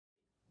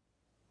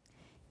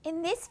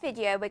In this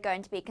video, we're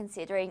going to be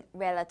considering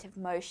relative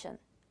motion.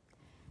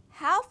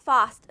 How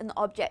fast an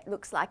object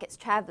looks like it's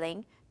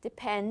travelling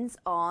depends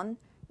on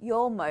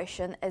your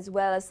motion as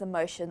well as the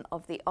motion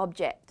of the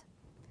object.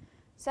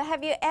 So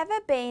have you ever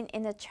been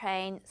in a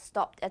train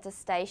stopped at a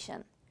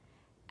station?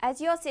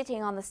 As you're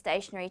sitting on the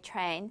stationary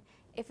train,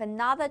 if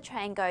another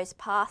train goes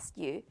past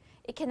you,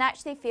 it can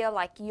actually feel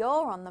like you're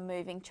on the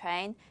moving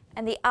train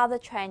and the other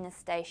train is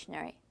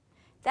stationary.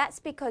 That's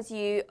because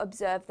you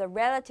observe the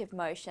relative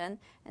motion,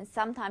 and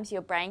sometimes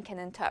your brain can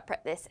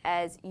interpret this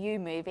as you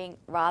moving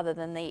rather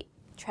than the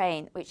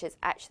train, which is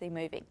actually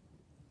moving.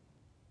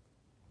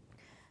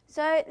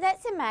 So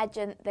let's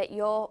imagine that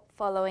you're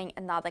following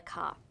another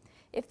car.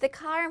 If the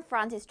car in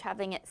front is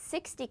travelling at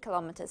 60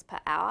 kilometers per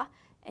hour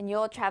and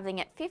you're travelling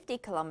at 50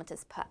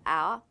 kilometers per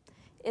hour,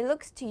 it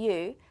looks to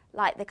you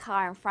like the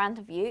car in front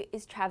of you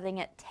is travelling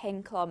at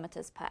 10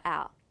 kilometers per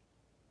hour.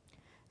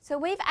 So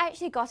we've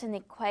actually got an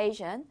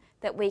equation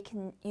that we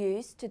can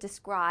use to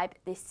describe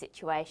this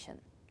situation.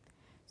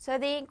 So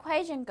the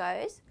equation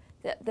goes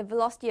that the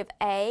velocity of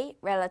A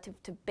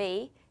relative to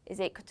B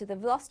is equal to the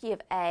velocity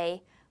of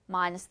A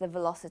minus the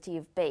velocity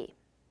of B.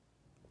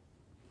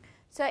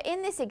 So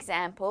in this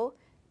example,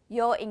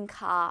 you're in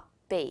car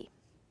B.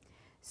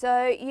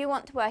 So you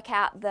want to work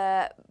out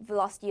the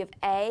velocity of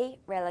A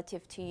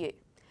relative to you.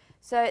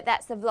 So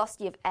that's the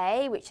velocity of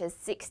A, which is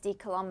 60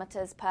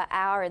 kilometers per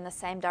hour in the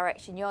same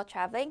direction you're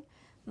travelling,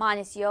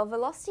 minus your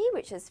velocity,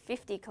 which is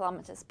 50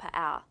 kilometers per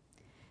hour.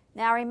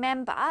 Now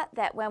remember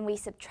that when we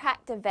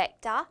subtract a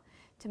vector,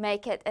 to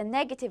make it a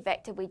negative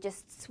vector, we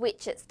just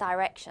switch its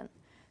direction.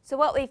 So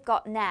what we've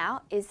got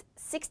now is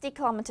 60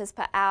 kilometers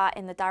per hour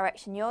in the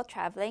direction you're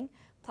travelling,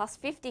 plus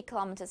 50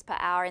 kilometers per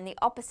hour in the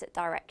opposite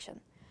direction.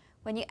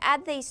 When you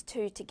add these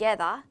two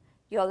together,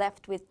 you're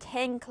left with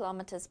 10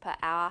 kilometers per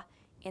hour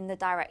in the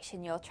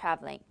direction you're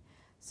travelling.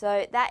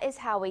 So that is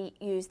how we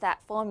use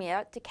that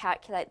formula to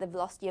calculate the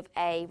velocity of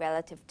A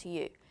relative to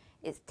you.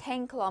 It's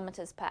 10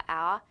 kilometers per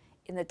hour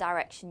in the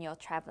direction you're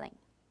travelling.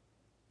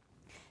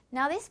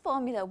 Now this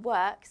formula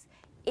works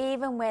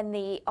even when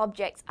the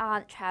objects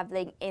aren't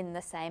travelling in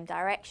the same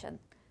direction.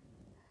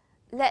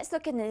 Let's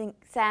look at an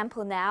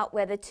example now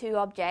where the two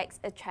objects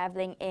are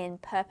travelling in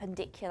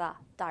perpendicular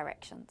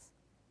directions.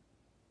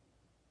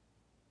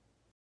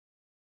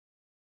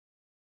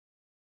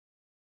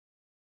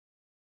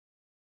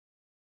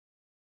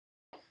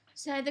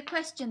 So the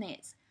question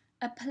is,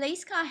 a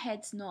police car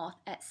heads north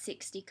at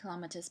 60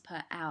 kilometers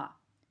per hour.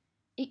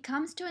 It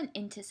comes to an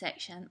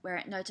intersection where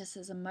it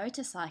notices a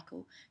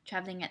motorcycle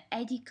travelling at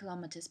 80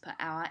 kilometers per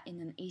hour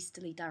in an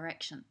easterly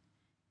direction.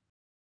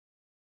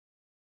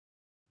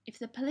 If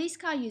the police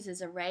car uses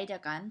a radar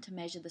gun to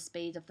measure the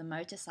speed of the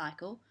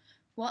motorcycle,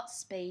 what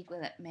speed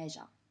will it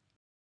measure?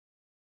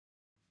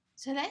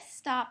 So let's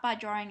start by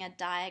drawing a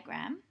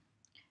diagram.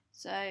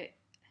 So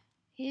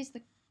here's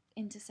the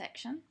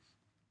intersection.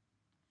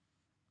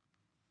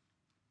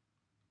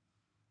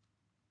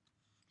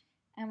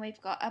 And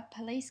we've got a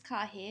police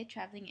car here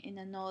travelling in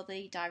a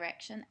northerly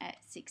direction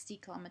at 60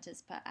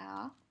 kilometers per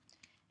hour.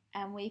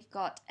 And we've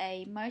got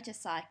a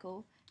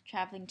motorcycle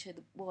travelling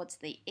towards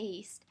the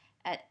east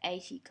at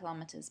 80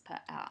 kilometers per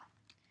hour.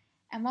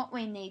 And what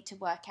we need to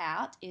work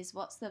out is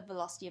what's the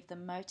velocity of the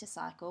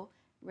motorcycle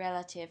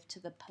relative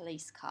to the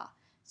police car.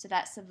 So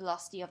that's the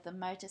velocity of the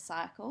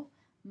motorcycle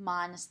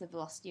minus the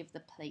velocity of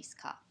the police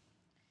car.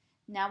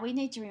 Now we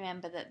need to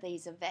remember that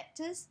these are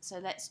vectors, so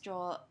let's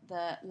draw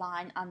the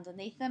line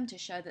underneath them to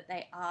show that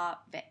they are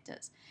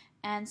vectors.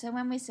 And so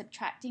when we're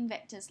subtracting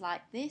vectors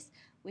like this,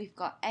 we've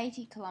got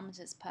 80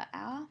 kilometers per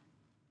hour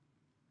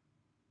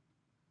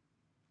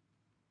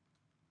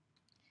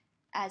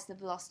as the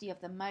velocity of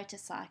the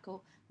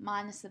motorcycle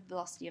minus the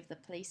velocity of the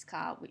police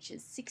car, which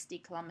is 60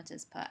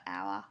 kilometers per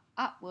hour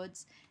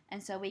upwards.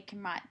 And so we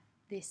can write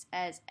this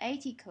as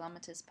 80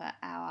 kilometers per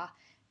hour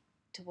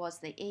towards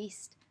the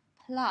east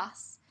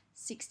plus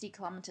 60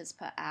 kilometers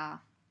per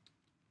hour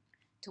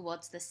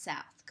towards the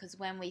south, because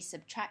when we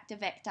subtract a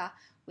vector,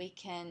 we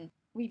can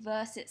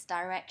reverse its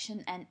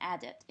direction and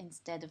add it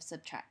instead of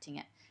subtracting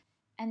it.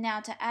 And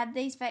now to add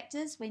these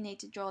vectors, we need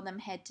to draw them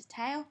head to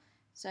tail.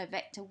 So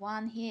vector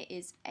 1 here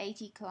is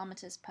 80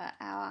 kilometers per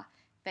hour,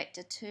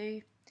 vector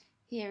 2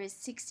 here is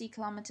 60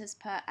 kilometers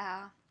per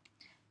hour,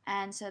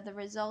 and so the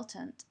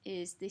resultant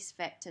is this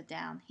vector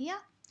down here.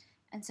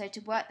 And so to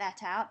work that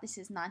out, this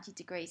is 90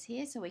 degrees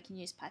here, so we can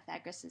use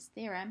Pythagoras'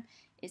 theorem.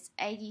 It's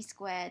 80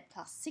 squared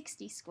plus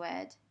 60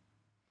 squared,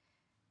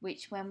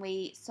 which when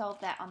we solve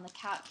that on the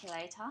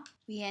calculator,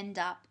 we end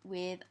up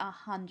with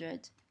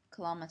 100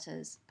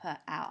 kilometers per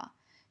hour.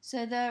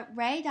 So the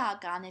radar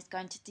gun is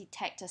going to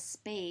detect a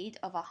speed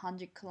of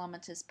 100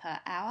 kilometers per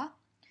hour.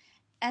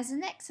 As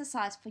an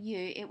exercise for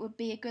you, it would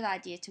be a good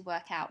idea to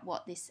work out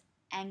what this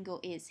angle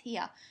is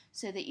here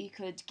so that you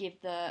could give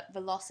the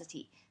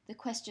velocity. The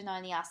question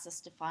only asks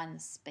us to find the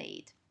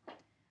speed,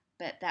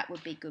 but that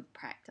would be good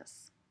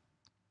practice.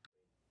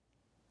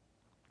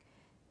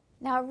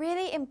 Now, a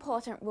really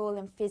important rule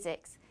in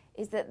physics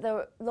is that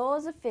the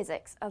laws of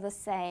physics are the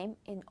same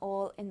in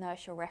all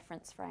inertial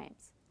reference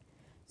frames.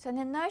 So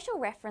the notional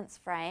reference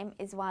frame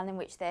is one in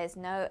which there's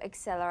no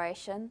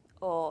acceleration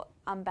or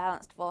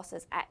unbalanced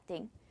forces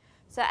acting.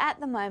 So at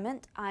the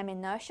moment I'm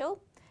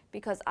inertial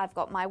because I've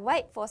got my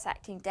weight force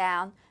acting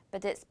down,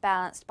 but it's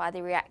balanced by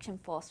the reaction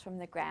force from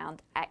the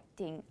ground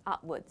acting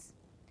upwards.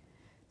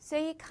 So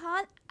you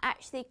can't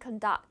actually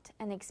conduct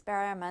an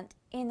experiment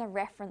in a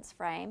reference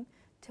frame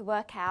to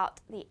work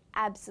out the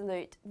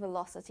absolute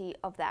velocity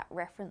of that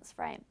reference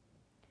frame.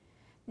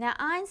 Now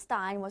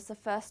Einstein was the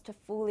first to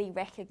fully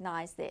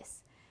recognise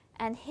this,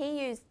 and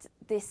he used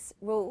this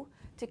rule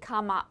to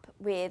come up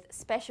with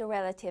special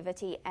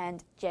relativity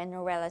and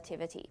general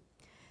relativity.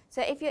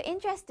 So if you're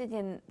interested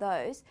in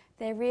those,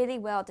 they're really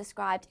well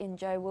described in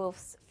Joe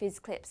Wolf's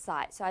PhysClip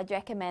site, so I'd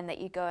recommend that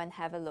you go and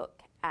have a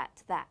look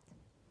at that.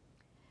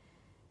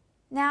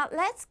 Now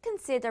let's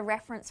consider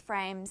reference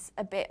frames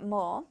a bit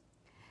more.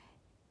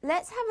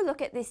 Let's have a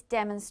look at this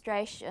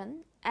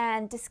demonstration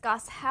and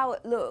discuss how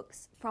it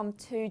looks from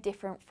two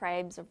different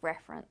frames of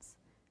reference.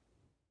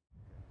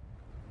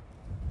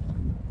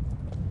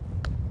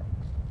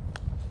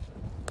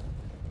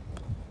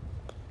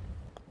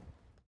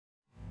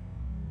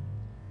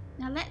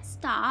 Now let's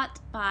start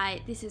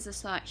by, this is a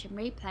slow action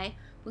replay,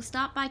 we'll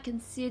start by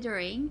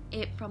considering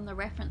it from the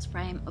reference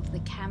frame of the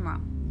camera.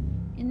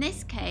 In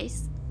this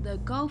case, the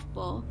golf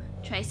ball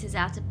traces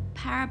out a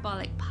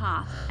parabolic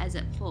path as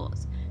it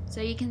falls.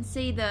 So you can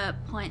see the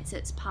points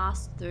it's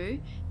passed through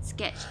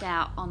sketched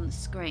out on the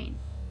screen.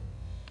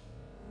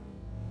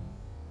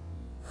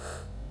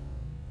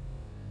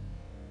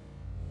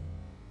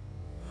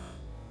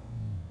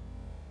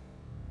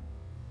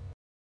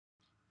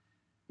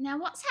 Now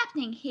what's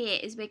happening here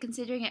is we're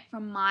considering it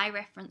from my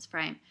reference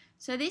frame.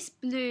 So this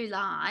blue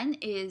line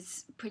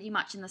is pretty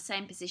much in the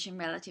same position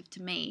relative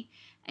to me,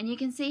 and you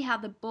can see how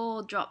the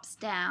ball drops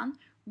down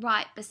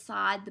right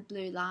beside the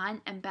blue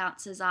line and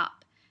bounces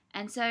up.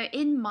 And so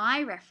in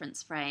my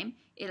reference frame,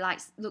 it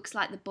looks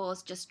like the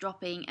ball's just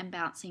dropping and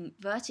bouncing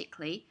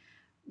vertically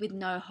with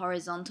no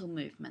horizontal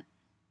movement.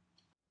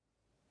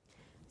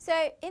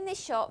 So in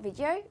this short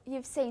video,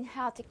 you've seen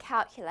how to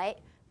calculate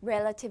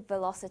relative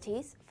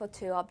velocities for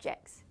two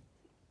objects.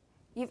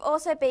 You've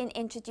also been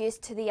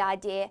introduced to the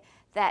idea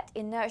that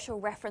inertial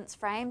reference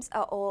frames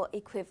are all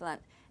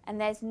equivalent,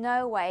 and there's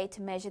no way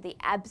to measure the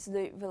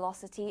absolute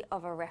velocity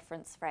of a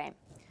reference frame.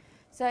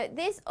 So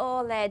this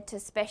all led to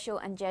special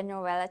and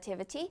general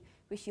relativity,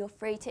 which you're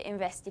free to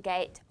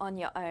investigate on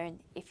your own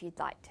if you'd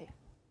like to.